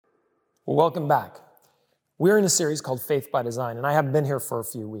Well, welcome back. We're in a series called Faith by Design, and I haven't been here for a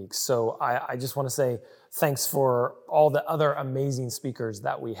few weeks, so I just want to say thanks for all the other amazing speakers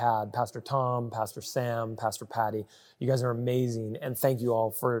that we had. Pastor Tom, Pastor Sam, Pastor Patty. You guys are amazing, and thank you all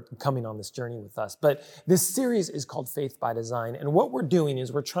for coming on this journey with us. But this series is called Faith by Design, and what we're doing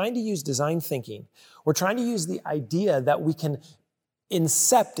is we're trying to use design thinking. We're trying to use the idea that we can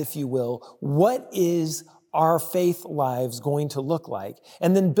incept, if you will, what is our faith lives going to look like,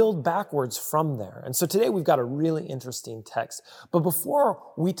 and then build backwards from there. And so today we've got a really interesting text. But before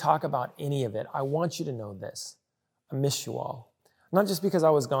we talk about any of it, I want you to know this. I miss you all. Not just because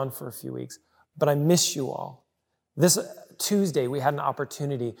I was gone for a few weeks, but I miss you all. This Tuesday, we had an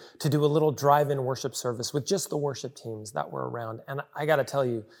opportunity to do a little drive-in worship service with just the worship teams that were around. And I got to tell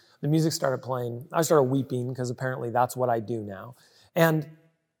you, the music started playing. I started weeping because apparently that's what I do now. And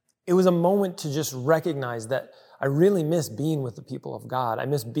it was a moment to just recognize that I really miss being with the people of God. I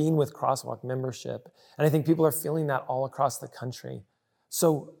miss being with Crosswalk membership. And I think people are feeling that all across the country.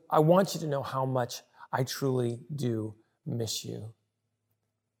 So I want you to know how much I truly do miss you.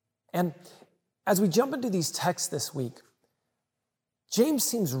 And as we jump into these texts this week, James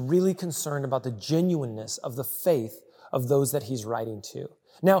seems really concerned about the genuineness of the faith of those that he's writing to.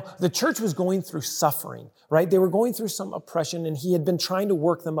 Now, the church was going through suffering, right? They were going through some oppression, and he had been trying to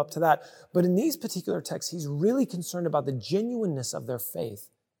work them up to that. But in these particular texts, he's really concerned about the genuineness of their faith.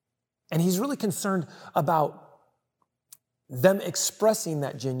 And he's really concerned about them expressing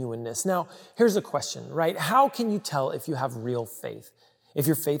that genuineness. Now, here's a question, right? How can you tell if you have real faith? If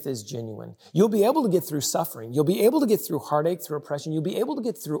your faith is genuine? You'll be able to get through suffering. You'll be able to get through heartache, through oppression. You'll be able to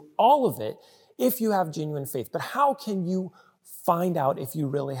get through all of it if you have genuine faith. But how can you find out if you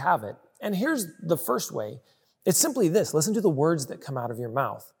really have it? And here's the first way. It's simply this. Listen to the words that come out of your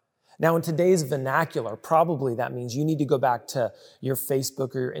mouth. Now, in today's vernacular, probably that means you need to go back to your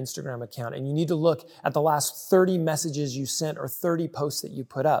Facebook or your Instagram account, and you need to look at the last 30 messages you sent or 30 posts that you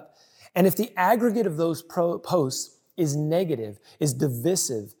put up. And if the aggregate of those posts is negative, is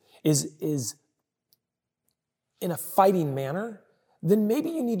divisive, is in a fighting manner, then maybe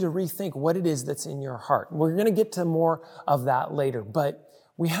you need to rethink what it is that's in your heart. We're going to get to more of that later, but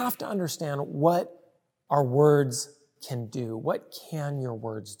we have to understand what our words can do. What can your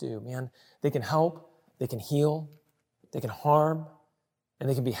words do, man? They can help, they can heal, they can harm, and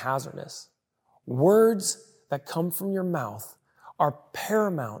they can be hazardous. Words that come from your mouth are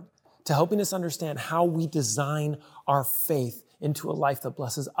paramount to helping us understand how we design our faith into a life that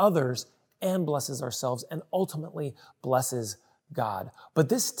blesses others and blesses ourselves and ultimately blesses God. But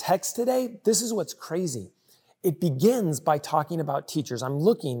this text today, this is what's crazy. It begins by talking about teachers. I'm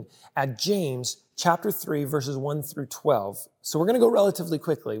looking at James chapter 3, verses 1 through 12. So we're going to go relatively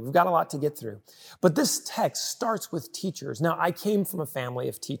quickly. We've got a lot to get through. But this text starts with teachers. Now, I came from a family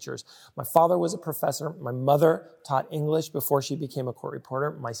of teachers. My father was a professor. My mother taught English before she became a court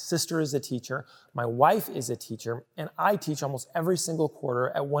reporter. My sister is a teacher. My wife is a teacher. And I teach almost every single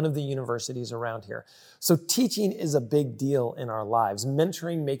quarter at one of the universities around here. So teaching is a big deal in our lives.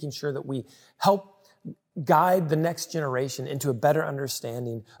 Mentoring, making sure that we help guide the next generation into a better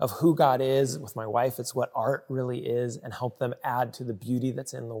understanding of who God is. With my wife, it's what art really is, and help them add to the beauty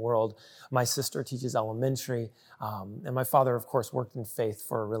that's in the world. My sister teaches elementary, and my father, of course, worked in faith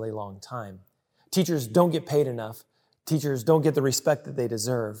for a really long time. Teachers don't get paid enough. Teachers don't get the respect that they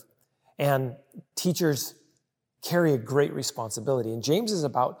deserve. And teachers carry a great responsibility. And James is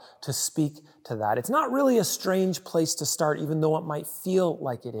about to speak to that. It's not really a strange place to start, even though it might feel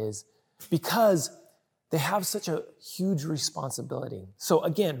like it is, because they have such a huge responsibility. So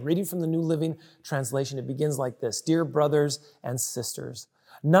again, reading from the New Living Translation, it begins like this. Dear brothers and sisters,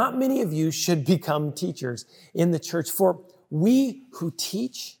 not many of you should become teachers in the church, for we who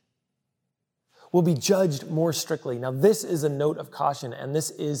teach will be judged more strictly. Now, this is a note of caution, and this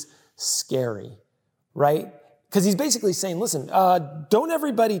is scary, right? Because he's basically saying, listen, don't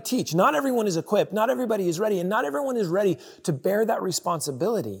everybody teach. Not everyone is equipped. Not everybody is ready. And not everyone is ready to bear that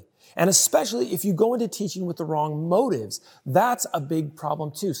responsibility. And especially if you go into teaching with the wrong motives, that's a big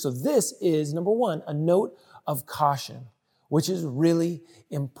problem too. So this is, number one, a note of caution, which is really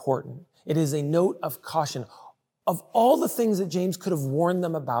important. It is a note of caution. Of all the things that James could have warned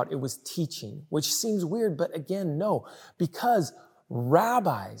them about, it was teaching, which seems weird, but again, no, because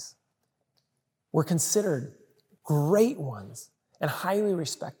rabbis were considered great ones and highly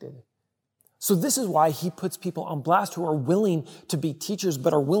respected. So this is why he puts people on blast who are willing to be teachers,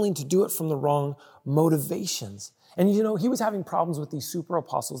 but are willing to do it from the wrong motivations. And you know, he was having problems with these super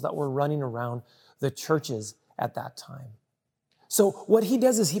apostles that were running around the churches at that time. So what he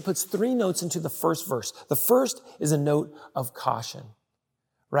does is he puts 3 notes into the first verse. The first is a note of caution,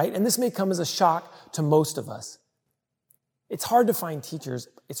 right? And this may come as a shock to most of us. It's hard to find teachers.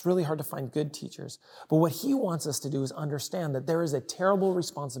 It's really hard to find good teachers. But what he wants us to do is understand that there is a terrible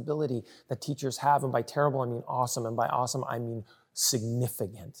responsibility that teachers have. And by terrible, I mean awesome. And by awesome, I mean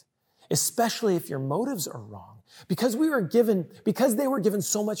significant. Especially if your motives are wrong. Because they were given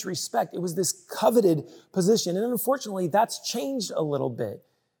so much respect, it was this coveted position. And unfortunately, that's changed a little bit.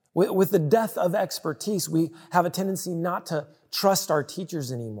 With the death of expertise, we have a tendency not to trust our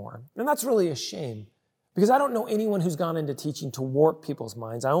teachers anymore. And that's really a shame. Because I don't know anyone who's gone into teaching to warp people's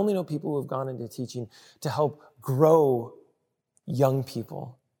minds. I only know people who have gone into teaching to help grow young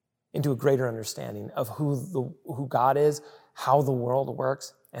people into a greater understanding of who God is, how the world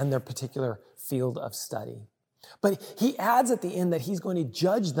works, and their particular field of study. But he adds at the end that he's going to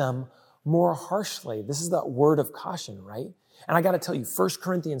judge them more harshly. This is that word of caution, right? And I got to tell you, 1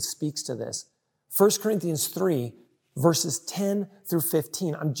 Corinthians speaks to this. 1 Corinthians 3, verses 10 through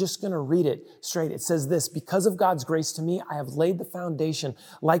 15. I'm just going to read it straight. It says this: because of God's grace to me, I have laid the foundation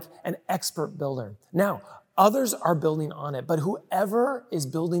like an expert builder. Now, others are building on it, but whoever is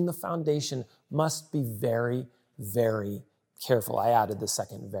building the foundation must be very, very careful. I added the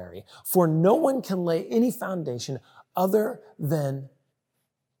second very. For no one can lay any foundation other than,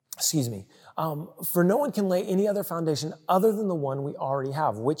 for no one can lay any other foundation other than the one we already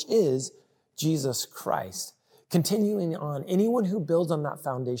have, which is Jesus Christ. Continuing on, anyone who builds on that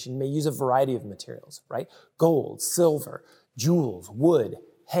foundation may use a variety of materials, right? Gold, silver, jewels, wood,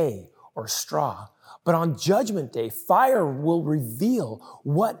 hay, or straw. But on Judgment Day, fire will reveal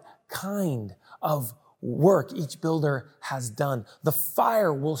what kind of work each builder has done. The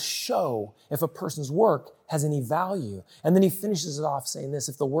fire will show if a person's work has any value. And then he finishes it off saying this: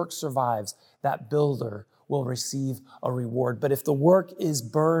 if the work survives, that builder will receive a reward. But if the work is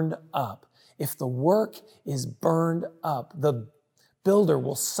burned up, the builder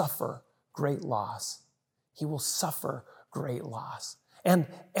will suffer great loss. He will suffer great loss. And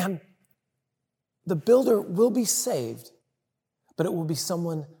the builder will be saved, but it will be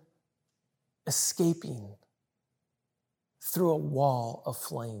someone escaping through a wall of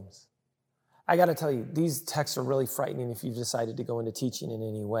flames. I got to tell you, these texts are really frightening if you've decided to go into teaching in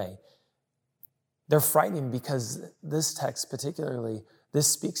any way. They're frightening because this text particularly, this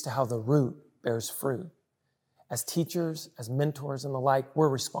speaks to how the root bears fruit. As teachers, as mentors and the like, we're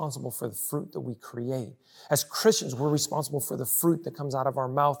responsible for the fruit that we create. As Christians, we're responsible for the fruit that comes out of our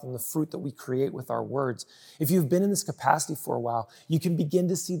mouth and the fruit that we create with our words. If you've been in this capacity for a while, you can begin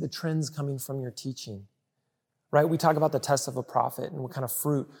to see the trends coming from your teaching, right? We talk about the test of a prophet and what kind of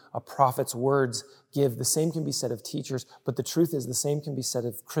fruit a prophet's words give. The same can be said of teachers, but the truth is the same can be said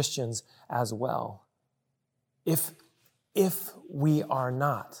of Christians as well. If we are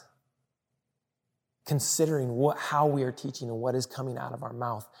not considering how we are teaching and what is coming out of our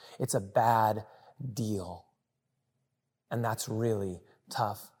mouth, it's a bad deal. And that's really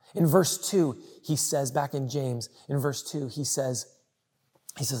tough. In verse 2, he says, back in James, in verse 2, he says,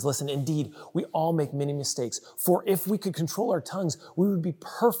 listen, indeed, we all make many mistakes. For if we could control our tongues, we would be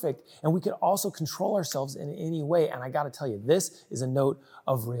perfect, and we could also control ourselves in any way. And I got to tell you, this is a note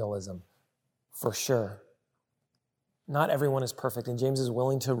of realism, for sure. Not everyone is perfect, and James is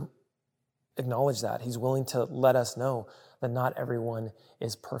willing to acknowledge that. He's willing to let us know that not everyone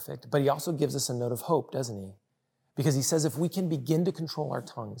is perfect. But he also gives us a note of hope, doesn't he? Because he says if we can begin to control our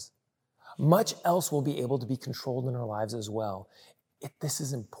tongues, much else will be able to be controlled in our lives as well. This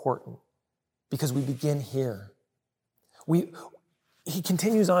is important because we begin here. He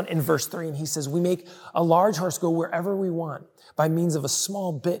continues on in verse 3 and he says, we make a large horse go wherever we want by means of a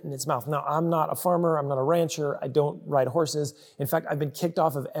small bit in its mouth. Now, I'm not a farmer. I'm not a rancher. I don't ride horses. In fact, I've been kicked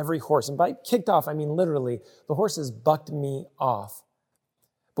off of every horse. And by kicked off, I mean literally, the horses bucked me off.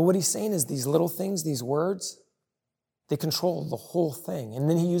 But what he's saying is these little things, these words, they control the whole thing. And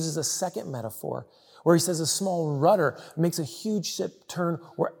then he uses a second metaphor where he says a small rudder makes a huge ship turn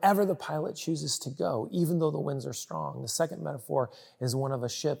wherever the pilot chooses to go, even though the winds are strong. The second metaphor is one of a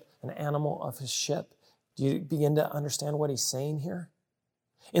ship, an animal of his ship. Do you begin to understand what he's saying here?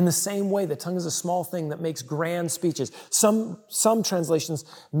 In the same way, the tongue is a small thing that makes grand speeches. Some translations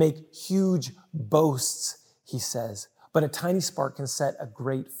make huge boasts, he says, but a tiny spark can set a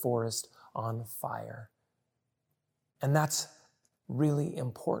great forest on fire. And that's really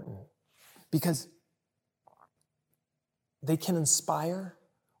important because they can inspire,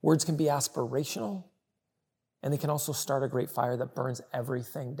 words can be aspirational, and they can also start a great fire that burns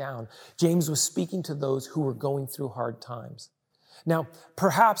everything down. James was speaking to those who were going through hard times. Now,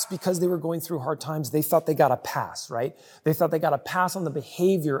 perhaps because they were going through hard times, they thought they got a pass, right? They thought they got a pass on the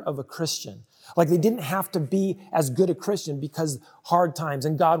behavior of a Christian. Like they didn't have to be as good a Christian because hard times,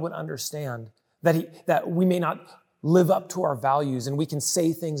 and God would understand that we may not live up to our values and we can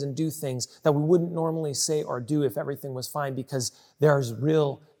say things and do things that we wouldn't normally say or do if everything was fine because there's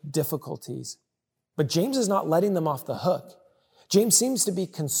real difficulties. But James is not letting them off the hook. James seems to be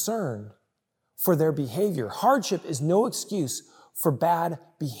concerned for their behavior. Hardship is no excuse for bad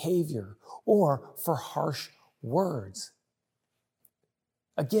behavior or for harsh words.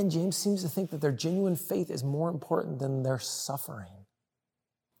 Again, James seems to think that their genuine faith is more important than their suffering.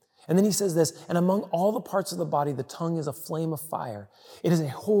 And then he says this, and among all the parts of the body, the tongue is a flame of fire. It is a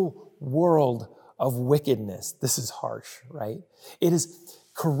whole world of wickedness. This is harsh, right? It is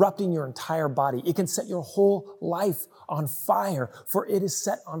corrupting your entire body. It can set your whole life on fire, for it is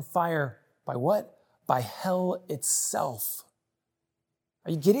set on fire by what? By hell itself.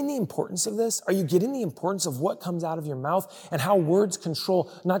 Are you getting the importance of this? Are you getting the importance of what comes out of your mouth and how words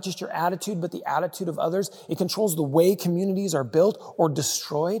control not just your attitude, but the attitude of others? It controls the way communities are built or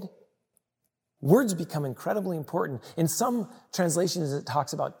destroyed. Words become incredibly important. In some translations, it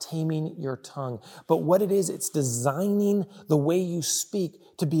talks about taming your tongue. But what it is, it's designing the way you speak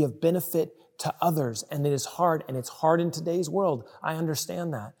to be of benefit to others. And it is hard, and it's hard in today's world. I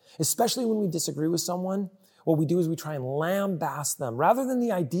understand that. Especially when we disagree with someone, what we do is we try and lambast them. Rather than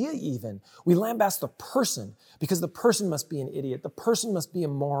the idea even, we lambast the person because the person must be an idiot. The person must be a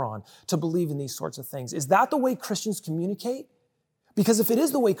moron to believe in these sorts of things. Is that the way Christians communicate? Because if it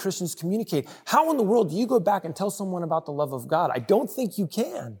is the way Christians communicate, how in the world do you go back and tell someone about the love of God? I don't think you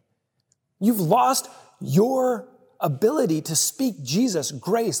can. You've lost your ability to speak Jesus,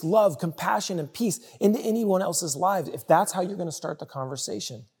 grace, love, compassion, and peace into anyone else's lives if that's how you're going to start the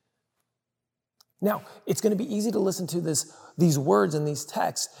conversation. Now, it's going to be easy to listen to these words and these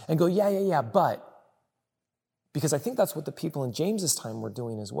texts and go, yeah, but. Because I think that's what the people in James's time were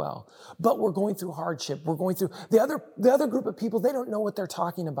doing as well. But we're going through hardship. We're going through the other group of people, they don't know what they're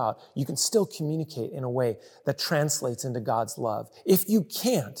talking about. You can still communicate in a way that translates into God's love. If you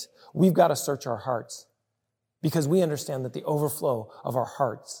can't, we've got to search our hearts because we understand that the overflow of our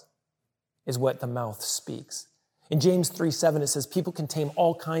hearts is what the mouth speaks. In James 3:7, it says, people can tame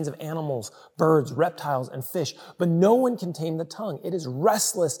all kinds of animals, birds, reptiles, and fish, but no one can tame the tongue. It is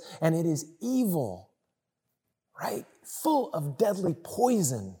restless and it is evil. Right? Full of deadly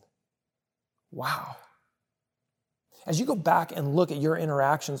poison. Wow. As you go back and look at your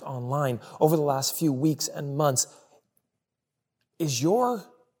interactions online over the last few weeks and months, is your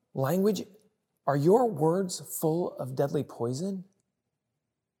language, are your words full of deadly poison?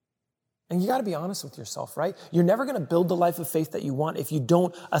 And you got to be honest with yourself, right? You're never going to build the life of faith that you want if you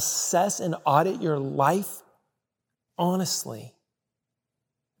don't assess and audit your life honestly.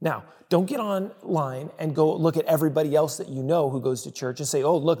 Now, don't get online and go look at everybody else that you know who goes to church and say,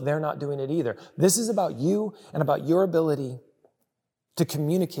 oh, look, they're not doing it either. This is about you and about your ability to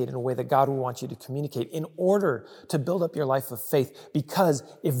communicate in a way that God will want you to communicate in order to build up your life of faith. Because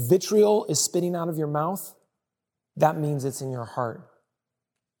if vitriol is spitting out of your mouth, that means it's in your heart.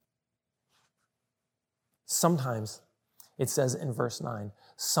 Sometimes, it says in verse 9,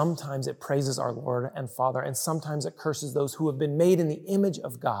 sometimes it praises our Lord and Father, and sometimes it curses those who have been made in the image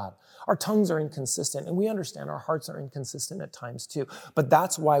of God. Our tongues are inconsistent, and we understand our hearts are inconsistent at times too. But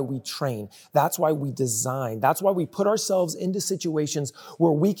that's why we train. That's why we design. That's why we put ourselves into situations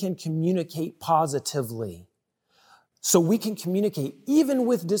where we can communicate positively. So we can communicate, even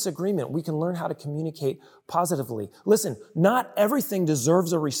with disagreement, we can learn how to communicate positively. Listen, not everything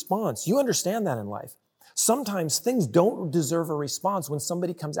deserves a response. You understand that in life. Sometimes things don't deserve a response when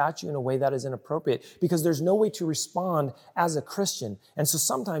somebody comes at you in a way that is inappropriate because there's no way to respond as a Christian. And so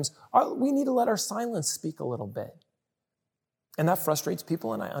sometimes we need to let our silence speak a little bit. And that frustrates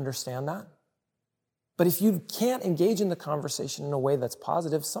people, and I understand that. But if you can't engage in the conversation in a way that's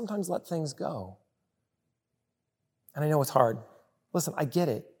positive, sometimes let things go. And I know it's hard. Listen, I get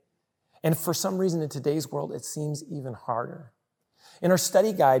it. And for some reason in today's world, it seems even harder. In our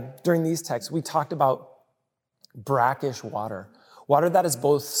study guide during these texts, we talked about brackish water that is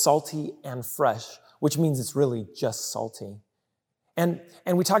both salty and fresh, which means it's really just salty. And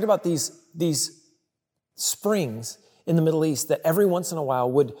we talked about these springs in the Middle East that every once in a while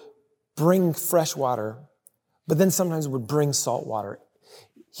would bring fresh water, but then sometimes would bring salt water.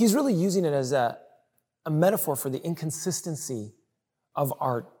 He's really using it as a metaphor for the inconsistency of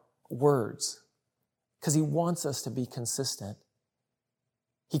our words, because he wants us to be consistent.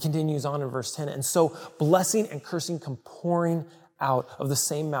 He continues on in verse 10, and so blessing and cursing come pouring out of the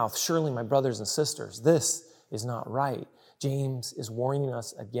same mouth. Surely, my brothers and sisters, this is not right. James is warning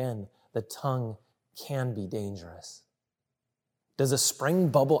us again, the tongue can be dangerous. Does a spring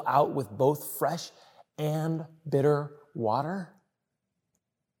bubble out with both fresh and bitter water?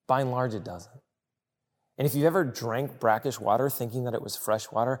 By and large, it doesn't. And if you've ever drank brackish water thinking that it was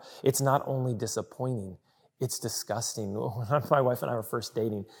fresh water, it's not only disappointing, it's disgusting. When my wife and I were first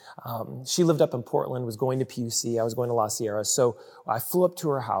dating, she lived up in Portland, was going to PUC, I was going to La Sierra. So I flew up to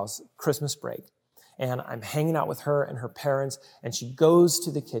her house, Christmas break, and I'm hanging out with her and her parents, and she goes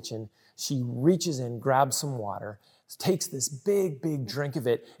to the kitchen, she reaches in, grabs some water, takes this big, big drink of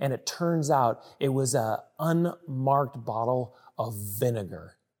it, and it turns out it was an unmarked bottle of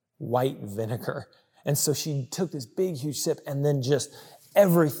vinegar, white vinegar. And so she took this big, huge sip, and then just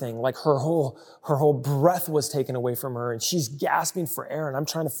everything, like her whole breath was taken away from her, and she's gasping for air, and I'm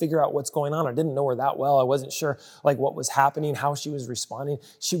trying to figure out what's going on. I didn't know her that well. I wasn't sure like what was happening, how she was responding.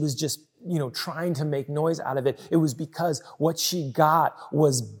 She was just, trying to make noise out of it. It was because what she got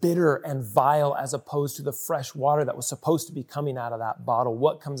was bitter and vile as opposed to the fresh water that was supposed to be coming out of that bottle.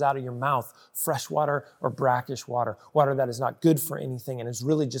 What comes out of your mouth? Fresh water or brackish water? Water that is not good for anything and is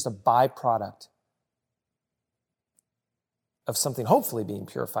really just a byproduct of something hopefully being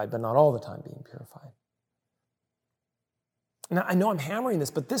purified, but not all the time being purified. Now, I know I'm hammering this,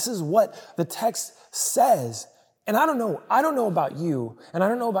 but this is what the text says. And I don't know about you, and I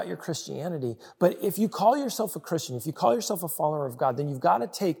don't know about your Christianity, but if you call yourself a Christian, if you call yourself a follower of God, then you've got to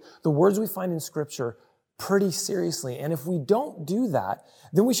take the words we find in Scripture pretty seriously. And if we don't do that,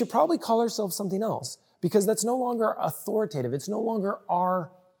 then we should probably call ourselves something else, because that's no longer authoritative. It's no longer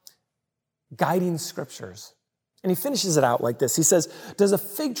our guiding Scriptures. And he finishes it out like this. He says, does a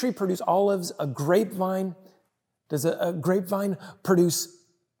fig tree produce olives? A grapevine? Does a grapevine produce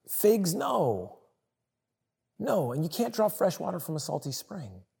figs? No. No, and you can't draw fresh water from a salty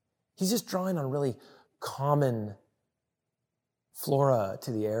spring. He's just drawing on really common flora to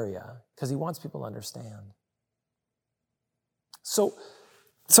the area because he wants people to understand. So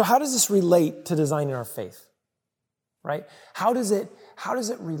how does this relate to designing our faith? Right? How does it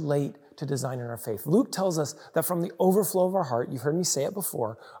relate to designing our faith? Luke tells us that from the overflow of our heart, you've heard me say it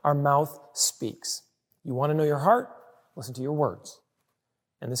before, our mouth speaks. You want to know your heart? Listen to your words.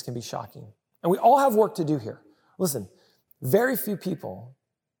 And this can be shocking. And we all have work to do here. Listen, very few people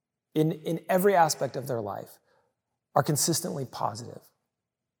in every aspect of their life are consistently positive.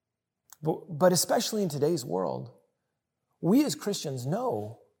 But especially in today's world, we as Christians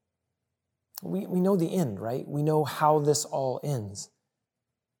know, we know the end, right? We know how this all ends.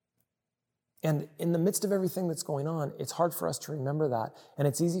 And in the midst of everything that's going on, it's hard for us to remember that. And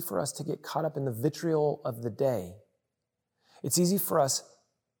it's easy for us to get caught up in the vitriol of the day. It's easy for us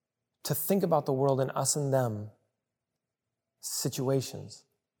to think about the world in us and them situations.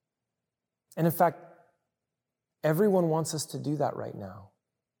 And in fact, everyone wants us to do that right now.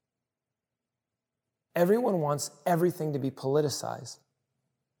 Everyone wants everything to be politicized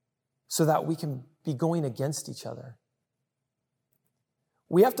so that we can be going against each other.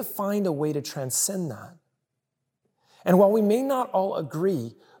 We have to find a way to transcend that. And while we may not all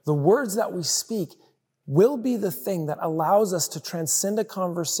agree, the words that we speak will be the thing that allows us to transcend a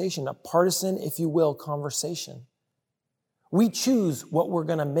conversation, a partisan, if you will, conversation. We choose what we're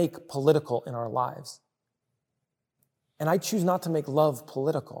going to make political in our lives. And I choose not to make love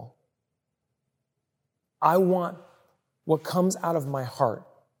political. I want what comes out of my heart,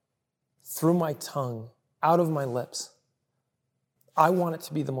 through my tongue, out of my lips. I want it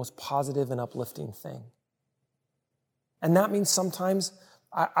to be the most positive and uplifting thing. And that means sometimes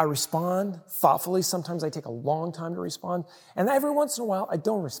I respond thoughtfully. Sometimes I take a long time to respond. And every once in a while, I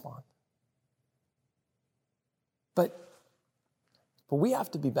don't respond. But we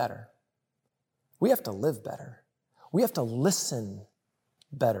have to be better. We have to live better. We have to listen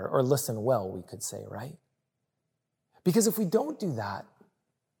better, or listen well, we could say, right? Because if we don't do that,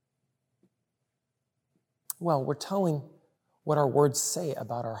 well, we're telling what our words say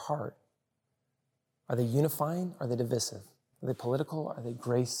about our heart. Are they unifying? Are they divisive? Are they political? Are they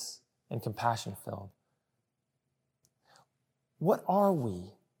grace and compassion filled? What are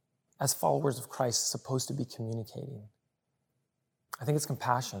we as followers of Christ supposed to be communicating? I think it's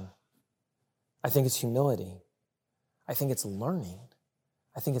compassion. I think it's humility. I think it's learning.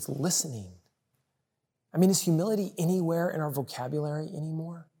 I think it's listening. I mean, is humility anywhere in our vocabulary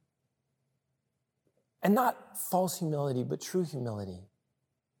anymore? And not false humility, but true humility.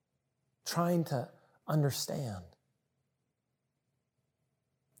 Trying to understand.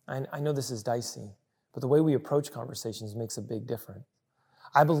 I know this is dicey, but the way we approach conversations makes a big difference.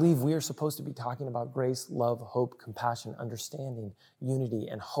 I believe we are supposed to be talking about grace, love, hope, compassion, understanding, unity,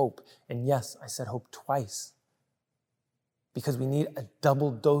 and hope. And yes, I said hope twice. because we need a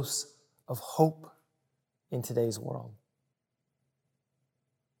double dose of hope in today's world.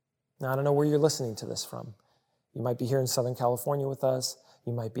 Now, I don't know where you're listening to this from. You might be here in Southern California with us.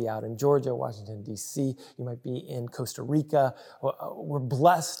 You might be out in Georgia, Washington, D.C. You might be in Costa Rica. We're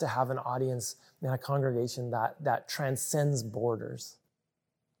blessed to have an audience and a congregation that transcends borders.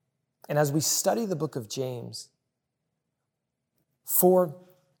 And as we study the book of James, for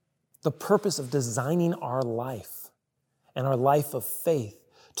the purpose of designing our life and our life of faith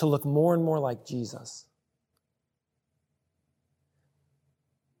to look more and more like Jesus,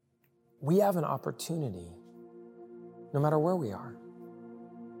 we have an opportunity, no matter where we are,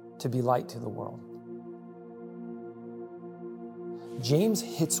 to be light to the world. James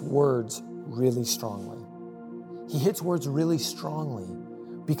hits words really strongly. He hits words really strongly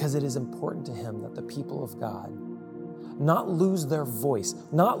because it is important to him that the people of God not lose their voice,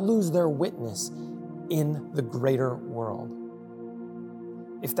 not lose their witness in the greater world.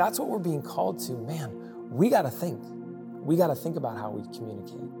 If that's what we're being called to, man, we got to think. We got to think about how we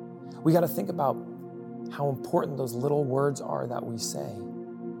communicate. We got to think about how important those little words are that we say.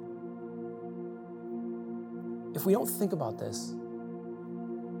 If we don't think about this,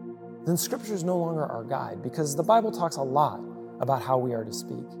 then Scripture is no longer our guide, because the Bible talks a lot about how we are to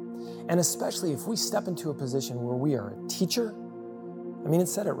speak. And especially if we step into a position where we are a teacher, I mean, it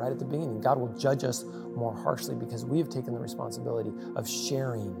said it right at the beginning, God will judge us more harshly because we have taken the responsibility of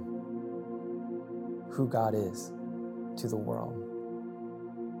sharing who God is to the world.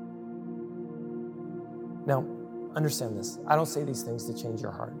 Now, understand this. I don't say these things to change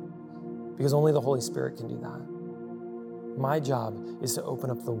your heart, because only the Holy Spirit can do that. My job is to open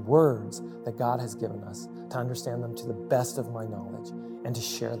up the words that God has given us, to understand them to the best of my knowledge, and to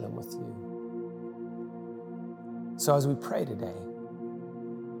share them with you. So as we pray today,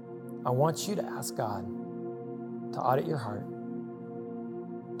 I want you to ask God to audit your heart,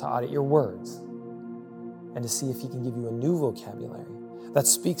 to audit your words, and to see if He can give you a new vocabulary that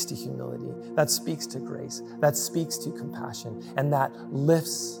speaks to humility, that speaks to grace, that speaks to compassion, and that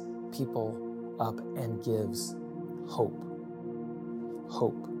lifts people up and gives hope.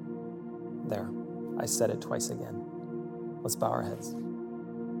 Hope. There, I said it twice again. Let's bow our heads.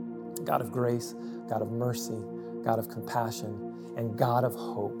 God of grace, God of mercy, God of compassion, and God of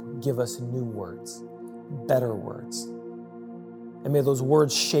hope, give us new words, better words. And may those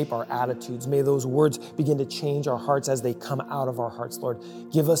words shape our attitudes. May those words begin to change our hearts as they come out of our hearts, Lord.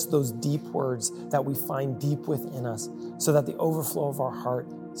 Give us those deep words that we find deep within us, so that the overflow of our heart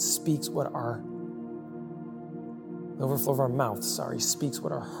speaks what our mouth speaks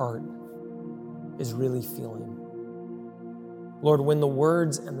what our heart is really feeling. Lord, when the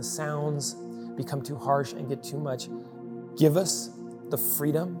words and the sounds become too harsh and get too much, give us the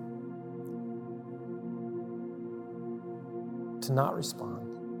freedom to not respond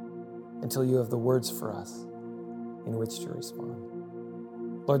until you have the words for us in which to respond.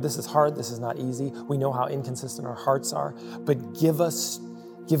 Lord, this is hard. This is not easy. We know how inconsistent our hearts are, but give us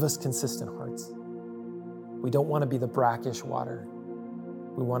consistent hearts. We don't want to be the brackish water.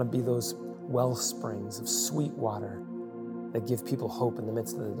 We want to be those well springs of sweet water that give people hope in the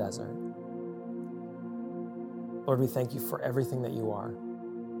midst of the desert. Lord, we thank you for everything that you are.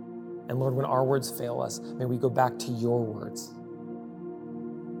 And Lord, when our words fail us, may we go back to your words.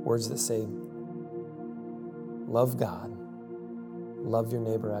 Words that say, love God, love your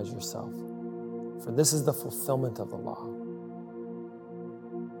neighbor as yourself. For this is the fulfillment of the law.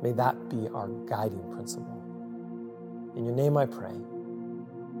 May that be our guiding principle. In your name I pray.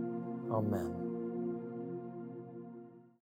 Amen.